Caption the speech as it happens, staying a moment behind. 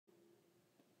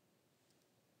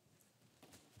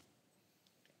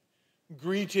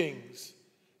Greetings.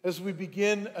 As we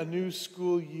begin a new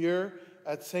school year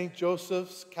at St.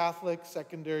 Joseph's Catholic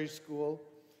Secondary School,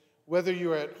 whether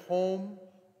you're at home,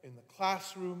 in the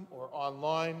classroom, or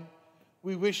online,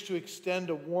 we wish to extend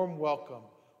a warm welcome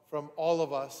from all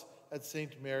of us at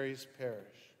St. Mary's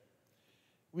Parish.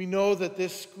 We know that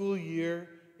this school year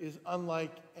is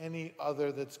unlike any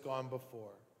other that's gone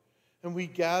before. And we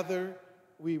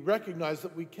recognize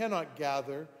that we cannot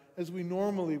gather as we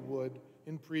normally would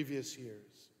in previous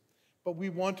years. But we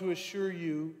want to assure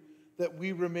you that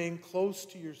we remain close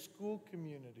to your school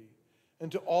community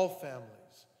and to all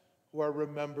families who are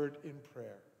remembered in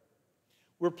prayer.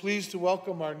 We're pleased to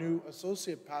welcome our new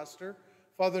associate pastor,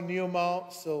 Father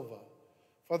Neomau Silva.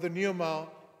 Father Neomau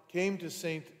came to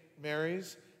St.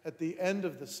 Mary's at the end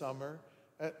of the summer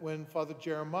when Father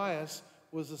Jeremias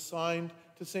was assigned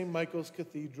to St. Michael's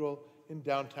Cathedral in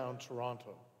downtown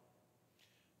Toronto.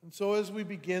 And so as we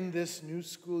begin this new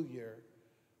school year,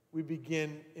 we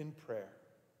begin in prayer.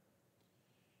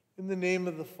 In the name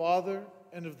of the Father,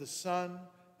 and of the Son,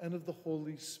 and of the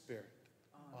Holy Spirit.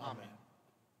 Amen.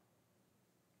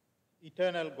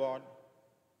 Eternal God,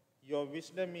 your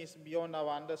wisdom is beyond our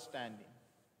understanding,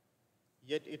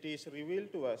 yet it is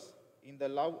revealed to us in the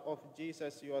love of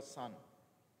Jesus, your Son.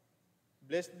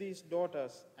 Bless these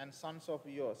daughters and sons of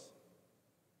yours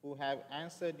who have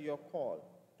answered your call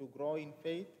to grow in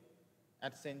faith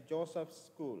at St. Joseph's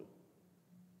School.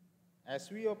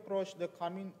 As we approach the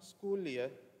coming school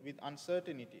year with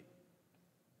uncertainty,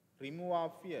 remove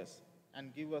our fears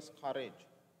and give us courage.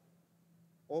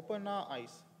 Open our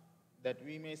eyes that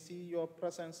we may see your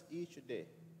presence each day.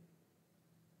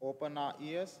 Open our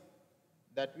ears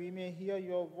that we may hear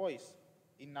your voice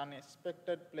in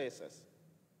unexpected places.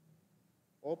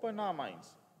 Open our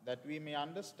minds that we may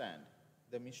understand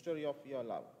the mystery of your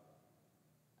love.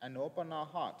 And open our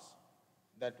hearts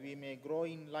that we may grow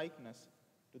in likeness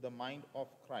to the mind of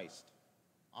Christ.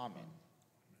 Amen.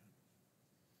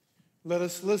 Let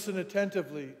us listen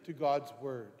attentively to God's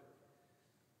word.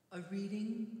 A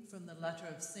reading from the letter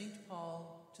of St.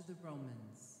 Paul to the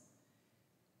Romans.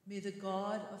 May the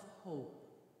God of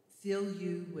hope fill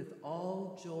you with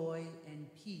all joy and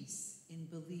peace in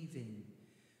believing,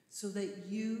 so that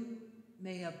you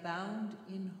may abound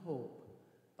in hope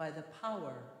by the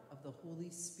power of the Holy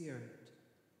Spirit.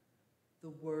 The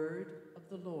word of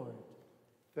the Lord.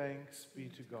 Thanks be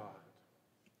to God.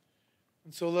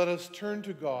 And so let us turn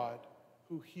to God,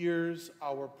 who hears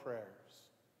our prayers.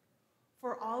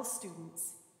 For all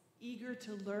students eager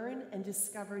to learn and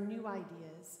discover new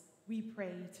ideas, we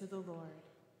pray to the Lord.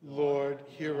 Lord,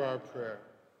 hear our prayer.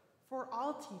 For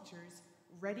all teachers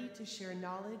ready to share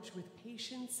knowledge with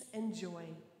patience and joy,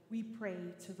 we pray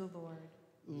to the Lord.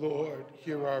 Lord,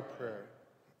 hear our prayer.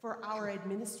 For our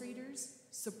administrators,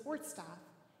 support staff,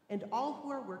 and all who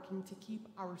are working to keep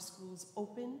our schools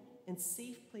open and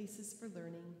safe places for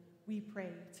learning, we pray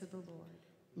to the Lord.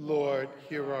 Lord,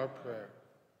 hear our prayer.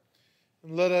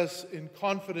 And let us in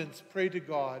confidence pray to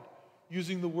God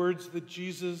using the words that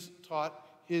Jesus taught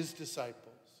his disciples.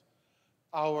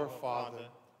 Our Father,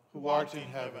 who art in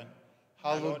heaven,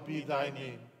 hallowed be thy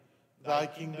name. Thy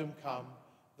kingdom come,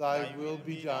 thy will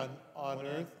be done on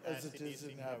earth as it is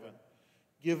in heaven.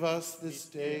 Give us this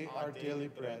day our daily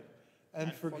bread,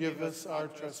 and forgive us our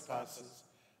trespasses,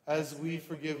 as we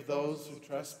forgive those who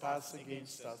trespass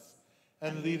against us.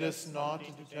 And lead us not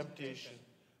into temptation,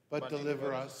 but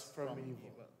deliver us from evil.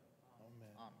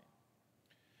 Amen.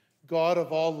 God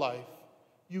of all life,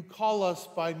 you call us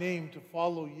by name to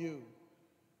follow you.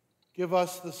 Give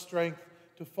us the strength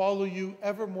to follow you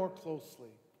ever more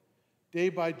closely, day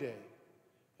by day,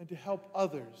 and to help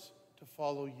others to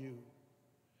follow you.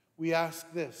 We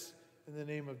ask this in the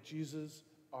name of Jesus,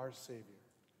 our Savior.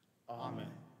 Amen.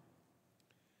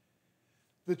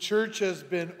 The church has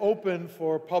been open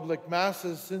for public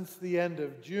masses since the end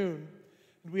of June,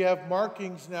 and we have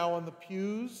markings now on the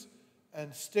pews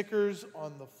and stickers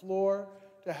on the floor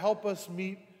to help us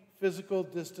meet physical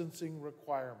distancing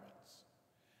requirements.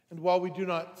 And while we do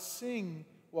not sing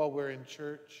while we're in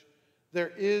church,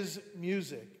 there is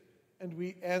music, and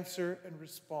we answer and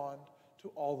respond to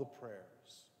all the prayers.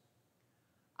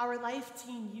 Our Life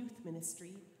Teen Youth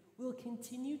Ministry will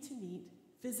continue to meet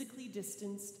physically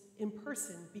distanced in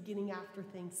person beginning after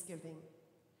Thanksgiving.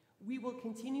 We will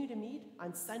continue to meet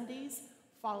on Sundays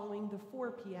following the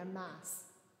 4 p.m. Mass.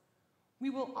 We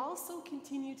will also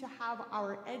continue to have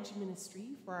our Edge ministry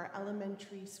for our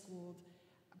elementary school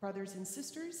brothers and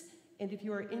sisters, and if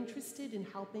you are interested in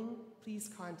helping,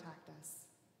 please contact us.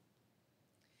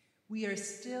 We are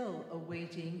still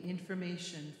awaiting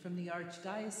information from the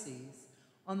Archdiocese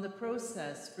on the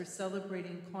process for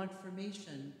celebrating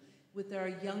confirmation with our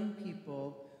young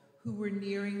people who were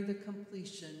nearing the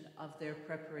completion of their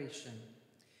preparation.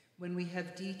 When we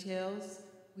have details,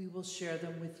 we will share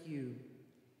them with you.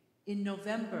 In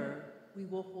November, we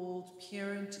will hold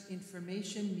parent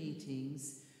information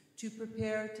meetings to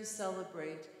prepare to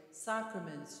celebrate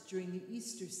sacraments during the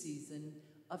Easter season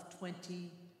of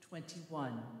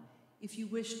 2021. If you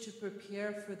wish to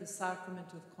prepare for the sacrament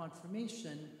of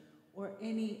confirmation or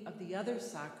any of the other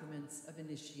sacraments of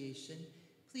initiation,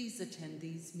 please attend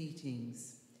these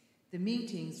meetings. The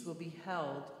meetings will be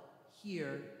held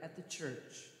here at the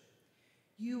church.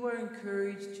 You are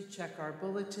encouraged to check our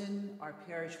bulletin, our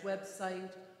parish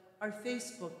website, our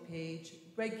Facebook page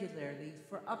regularly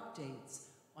for updates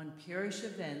on parish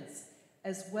events,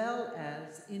 as well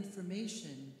as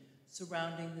information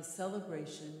surrounding the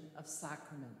celebration of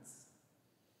sacraments.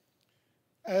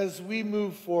 As we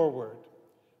move forward,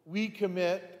 we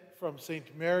commit from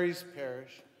St. Mary's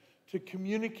Parish to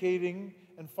communicating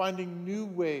and finding new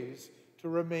ways to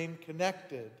remain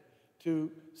connected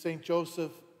to St.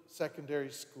 Joseph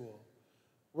Secondary School,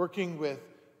 working with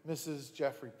Mrs.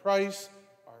 Jeffrey Price,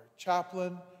 our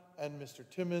chaplain, and Mr.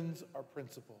 Timmons, our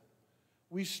principal.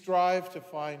 We strive to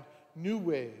find new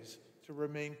ways to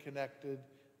remain connected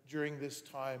during this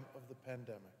time of the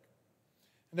pandemic.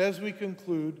 And as we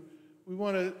conclude, we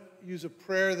want to use a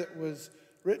prayer that was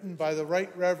written by the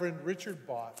Right Reverend Richard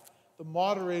Bott, the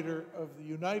moderator of the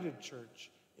United Church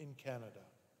in Canada.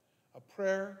 A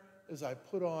prayer as I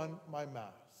put on my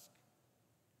mask.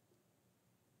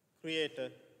 Creator,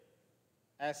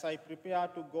 as I prepare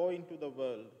to go into the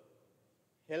world,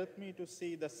 help me to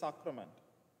see the sacrament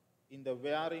in the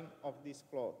wearing of this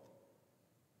cloth.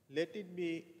 Let it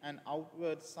be an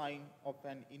outward sign of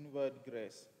an inward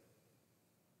grace,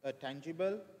 a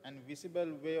tangible and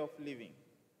visible way of living,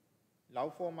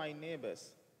 love for my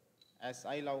neighbors as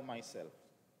I love myself.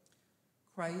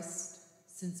 Christ,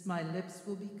 since my lips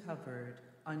will be covered,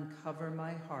 uncover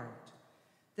my heart,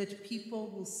 that people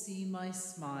will see my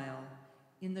smile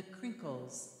in the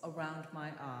crinkles around my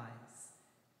eyes.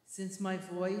 Since my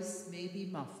voice may be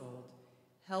muffled,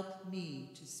 help me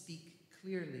to speak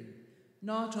clearly,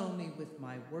 not only with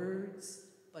my words,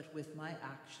 but with my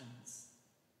actions.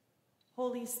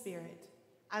 Holy Spirit,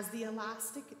 as the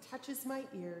elastic touches my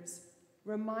ears,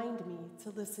 remind me to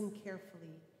listen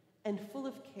carefully and full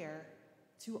of care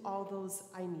to all those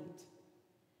I meet.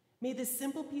 May this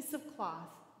simple piece of cloth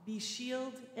be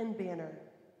shield and banner,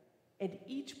 and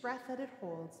each breath that it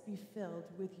holds be filled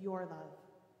with your love.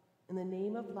 In the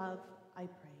name of love, I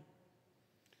pray.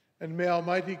 And may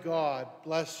Almighty God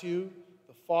bless you,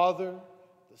 the Father,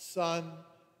 the Son,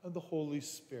 and the Holy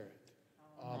Spirit.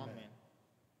 Amen. Amen.